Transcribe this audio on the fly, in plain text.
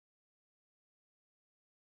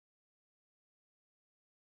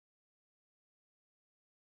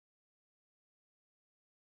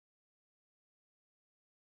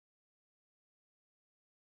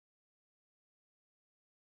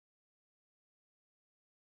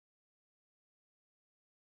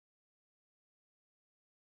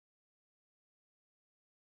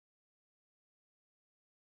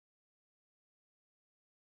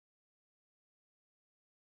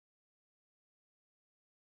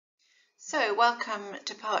So, welcome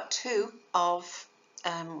to part 2 of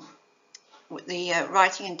the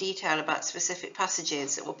writing in detail about specific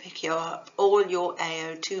passages that will pick you up all your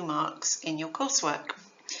AO2 marks in your coursework.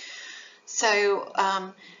 So,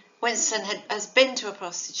 Winston has been to a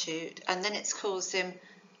prostitute, and then it's caused him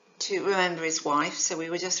to remember his wife. So we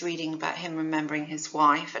were just reading about him remembering his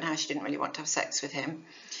wife and how she didn't really want to have sex with him.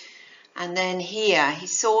 And then here he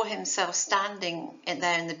saw himself standing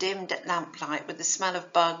there in the dim lamplight with the smell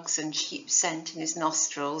of bugs and sheep scent in his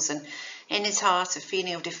nostrils, and in his heart a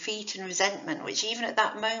feeling of defeat and resentment, which even at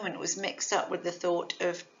that moment was mixed up with the thought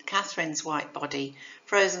of Katharine's white body,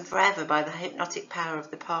 frozen forever by the hypnotic power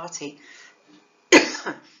of the party.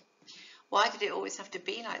 Why did it always have to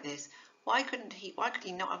be like this? Why could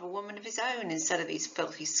he not have a woman of his own instead of these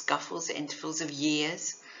filthy scuffles at intervals of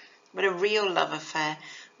years? But a real love affair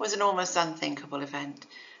was an almost unthinkable event.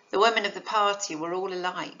 The women of the party were all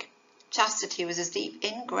alike. Chastity was as deep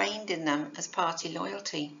ingrained in them as party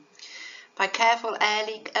loyalty. By careful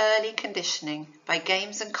early conditioning, by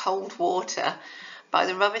games and cold water, by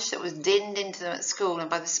the rubbish that was dinned into them at school and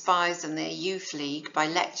by the spies and their youth league, by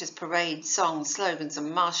lectures, parades, songs, slogans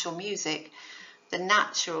and martial music, the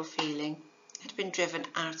natural feeling had been driven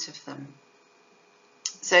out of them.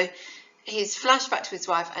 So he's flashed back to his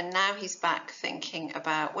wife, and now he's back thinking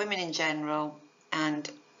about women in general and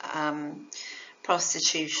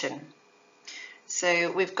prostitution.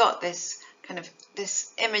 So we've got this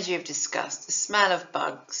imagery of disgust, the smell of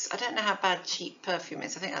bugs. I don't know how bad cheap perfume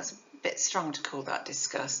is. I think that's a bit strong to call that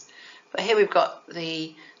disgust. But here we've got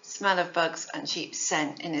the smell of bugs and cheap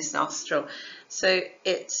scent in his nostril. So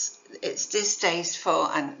it's distasteful,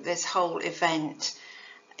 and this whole event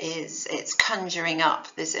it's conjuring up,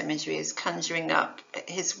 this imagery is conjuring up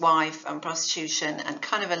his wife and prostitution and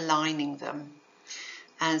kind of aligning them.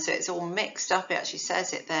 And so it's all mixed up, it actually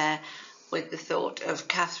says it there, with the thought of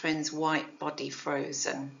Katharine's white body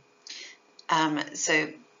frozen. So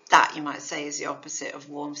that, you might say, is the opposite of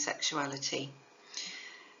warm sexuality.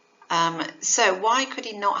 So why could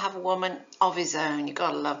he not have a woman of his own? You've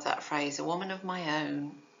got to love that phrase, a woman of my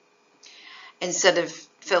own, instead of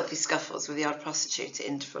filthy scuffles with the odd prostitute at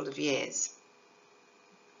interval of years.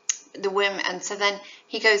 The women, and so then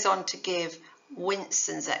he goes on to give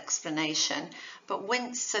Winston's explanation, but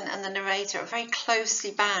Winston and the narrator are very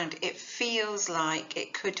closely bound. It feels like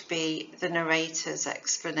it could be the narrator's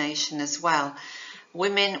explanation as well.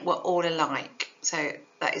 Women were all alike, so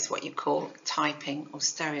that is what you call typing or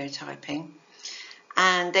stereotyping.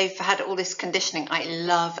 And they've had all this conditioning. I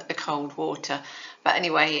love the cold water. But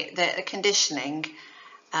anyway, the conditioning,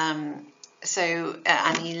 and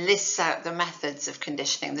he lists out the methods of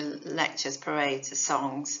conditioning, the lectures, parades, the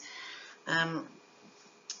songs.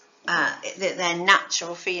 Their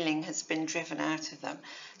natural feeling has been driven out of them.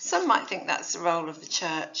 Some might think that's the role of the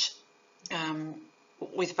church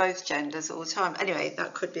with both genders all the time. Anyway,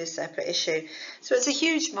 that could be a separate issue. So it's a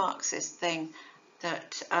huge Marxist thing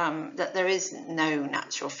that there is no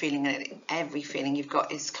natural feeling, and every feeling you've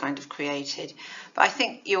got is kind of created. But I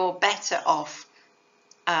think you're better off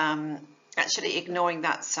actually ignoring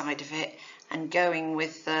that side of it and going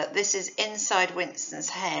with this is inside Winston's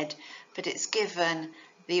head, but it's given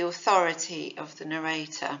the authority of the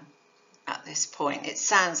narrator at this point. It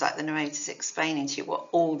sounds like the narrator's explaining to you what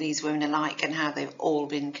all these women are like and how they've all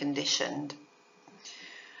been conditioned.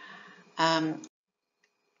 On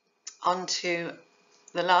to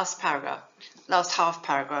the last paragraph, last half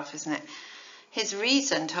paragraph, isn't it? His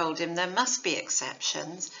reason told him there must be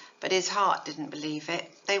exceptions, but his heart didn't believe it.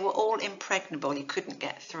 They were all impregnable, he couldn't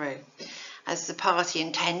get through, as the party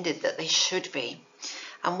intended that they should be.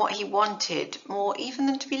 And what he wanted, more even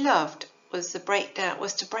than to be loved, was to break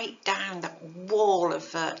down that wall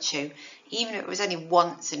of virtue, even if it was only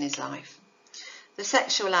once in his life. The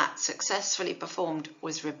sexual act successfully performed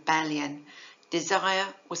was rebellion. Desire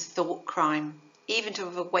was thought crime. Even to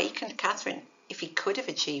have awakened Katharine, if he could have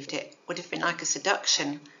achieved it, would have been like a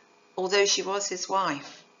seduction, although she was his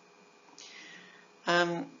wife.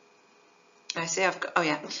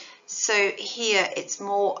 So here it's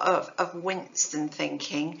more of Winston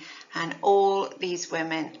thinking, and all these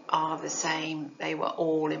women are the same. They were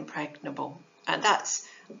all impregnable. And that's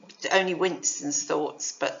only Winston's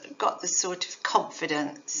thoughts, but got the sort of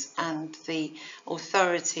confidence and the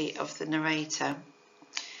authority of the narrator.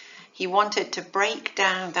 He wanted to break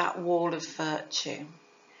down that wall of virtue.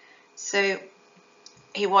 So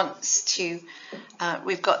he wants to,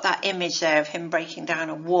 we've got that image there of him breaking down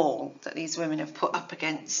a wall that these women have put up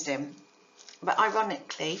against him. But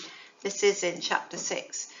ironically, this is in chapter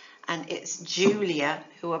 6, and it's Julia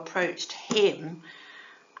who approached him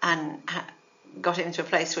and got him to a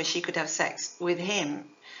place where she could have sex with him.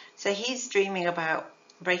 So he's dreaming about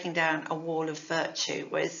breaking down a wall of virtue,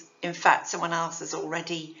 whereas in fact someone else has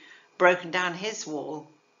already broken down his wall,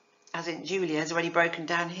 as in Julia has already broken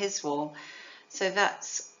down his wall. So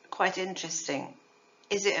that's quite interesting.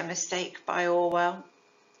 Is it a mistake by Orwell,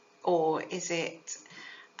 or is it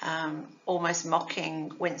almost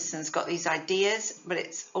mocking Winston's got these ideas, but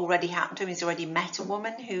it's already happened to him? He's already met a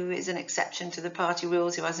woman who is an exception to the party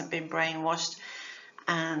rules, who hasn't been brainwashed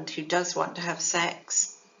and who does want to have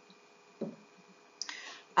sex.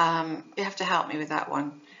 You have to help me with that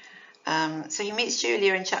one. So he meets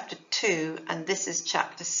Julia in chapter 2 and this is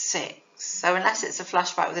chapter 6. So unless it's a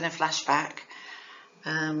flashback within a flashback,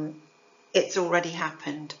 it's already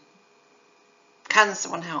happened. Can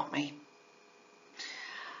someone help me?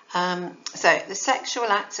 So the sexual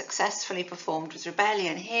act successfully performed was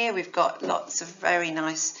rebellion. Here we've got lots of very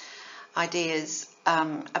nice ideas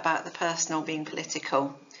about the personal being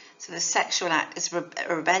political. So the sexual act is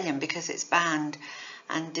a rebellion because it's banned,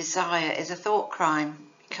 and desire is a thought crime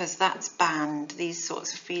because that's banned. These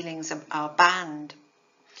sorts of feelings are banned.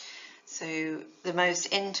 So the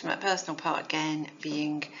most intimate personal part again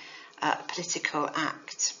being a political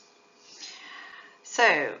act.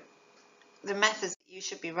 So the methods that you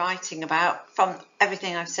should be writing about from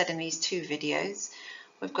everything I've said in these 2 videos.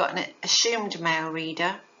 We've got an assumed male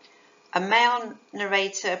reader, a male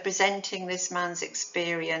narrator presenting this man's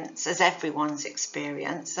experience as everyone's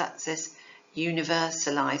experience. That's this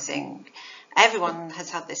universalizing. Everyone has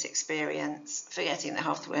had this experience, forgetting that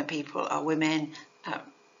half the women people are women.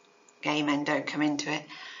 Gay men don't come into it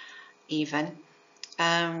even.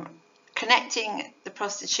 Connecting the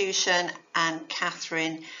prostitution and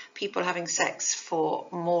Katharine, people having sex for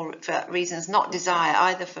reasons, not desire,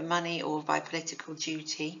 either for money or by political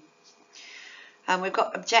duty. We've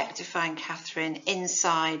got objectifying Katharine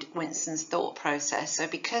inside Winston's thought process. So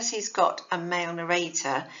because he's got a male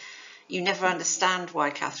narrator, you never understand why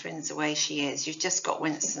Katharine's the way she is. You've just got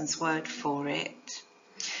Winston's word for it.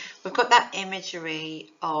 We've got that imagery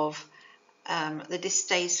of the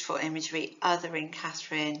distasteful imagery, othering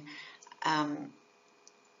Katharine,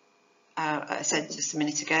 I said just a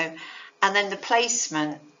minute ago. And then the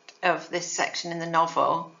placement of this section in the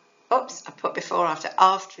novel, oops, I put before,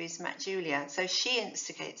 after he's met Julia. So she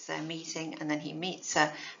instigates their meeting and then he meets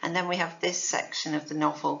her. And then we have this section of the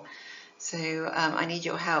novel. So I need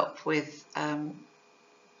your help with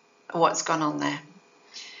what's gone on there.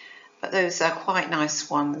 But those are quite nice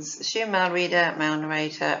ones. Assume male reader, male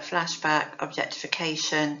narrator, flashback,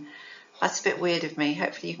 objectification. That's a bit weird of me.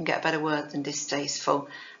 Hopefully you can get a better word than distasteful.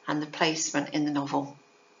 And the placement in the novel.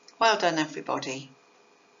 Well done, everybody.